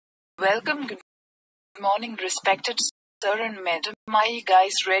Welcome, good morning, respected sir and madam. Are you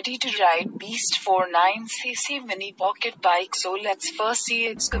guys ready to ride Beast 49cc mini pocket bike? So let's first see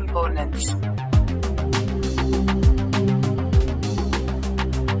its components.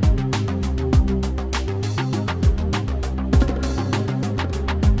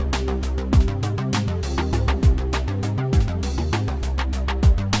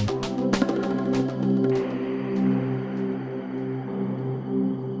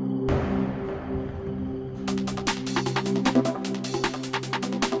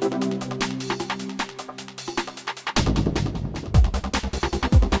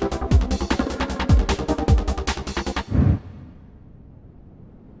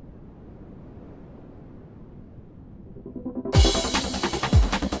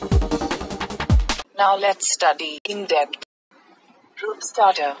 Now let's study in depth. Rope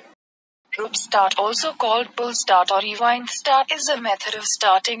starter. Rope start, also called pull start or rewind start, is a method of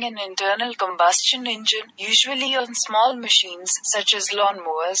starting an internal combustion engine, usually on small machines such as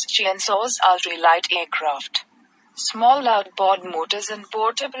lawnmowers, chainsaws, ultralight aircraft, small outboard motors and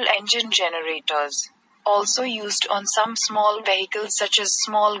portable engine generators. Also used on some small vehicles such as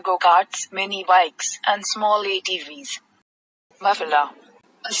small go-karts, mini bikes, and small ATVs. Muffler.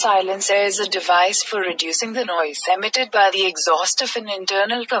 A silencer is a device for reducing the noise emitted by the exhaust of an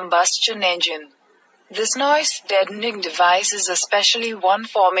internal combustion engine. This noise-deadening device is especially one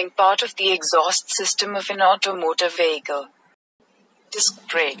forming part of the exhaust system of an automotive vehicle. Disc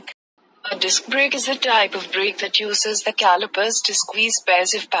brake. A disc brake is a type of brake that uses the calipers to squeeze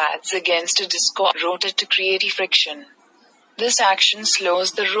pairs of pads against a disc or rotor to create friction. This action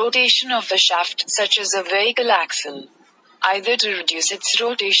slows the rotation of the shaft, such as a vehicle axle, either to reduce its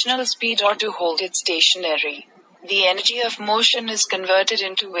rotational speed or to hold it stationary. The energy of motion is converted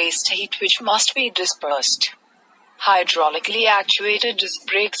into waste heat which must be dispersed. Hydraulically actuated disc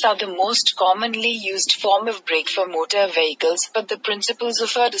brakes are the most commonly used form of brake for motor vehicles, but the principles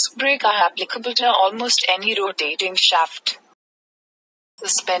of a disc brake are applicable to almost any rotating shaft.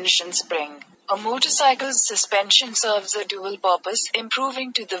 Suspension spring. A motorcycle's suspension serves a dual purpose,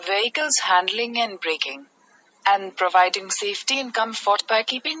 improving to the vehicle's handling and braking, and providing safety and comfort by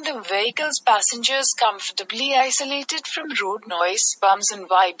keeping the vehicle's passengers comfortably isolated from road noise, bumps and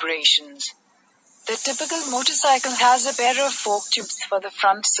vibrations. The typical motorcycle has a pair of fork tubes for the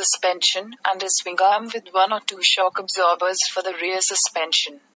front suspension, and a swing arm with one or two shock absorbers for the rear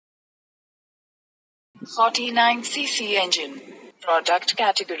suspension. 49cc engine. Product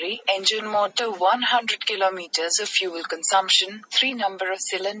category: engine motor 100 kilometers of fuel consumption, 3 number of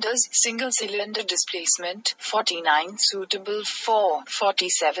cylinders, single cylinder displacement, 49, suitable for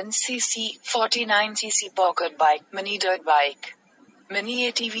 47cc, 49cc pocket bike, mini dirt bike,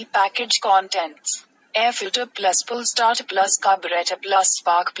 mini ATV. Package contents: air filter plus pull start plus carburetor plus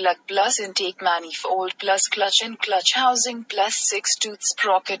spark plug plus intake manifold plus clutch and clutch housing plus 6-tooth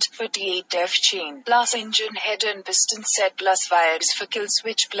sprocket, 48F chain plus engine head and piston set plus wires for kill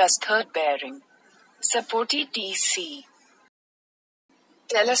switch plus third bearing. Support etc.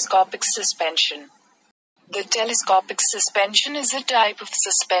 Telescopic suspension. The telescopic suspension is a type of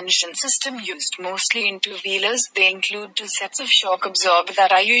suspension system used mostly in two-wheelers. They include 2 sets of shock absorber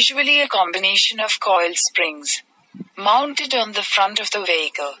that are usually a combination of coil springs mounted on the front of the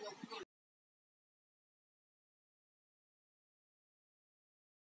vehicle.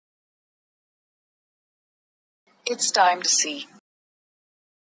 It's time to see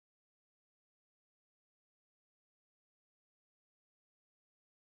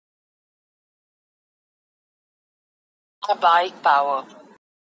a bike power.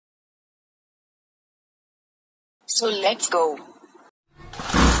 So let's go.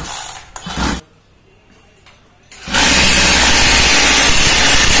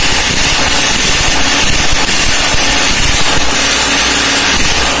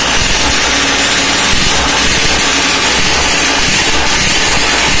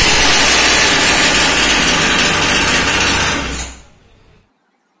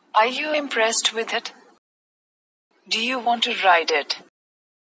 Are you impressed with it? Do you want to ride it?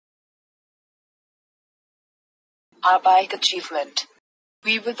 Our bike achievement.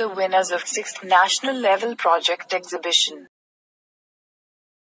 We were the winners of 6th National Level Project Exhibition.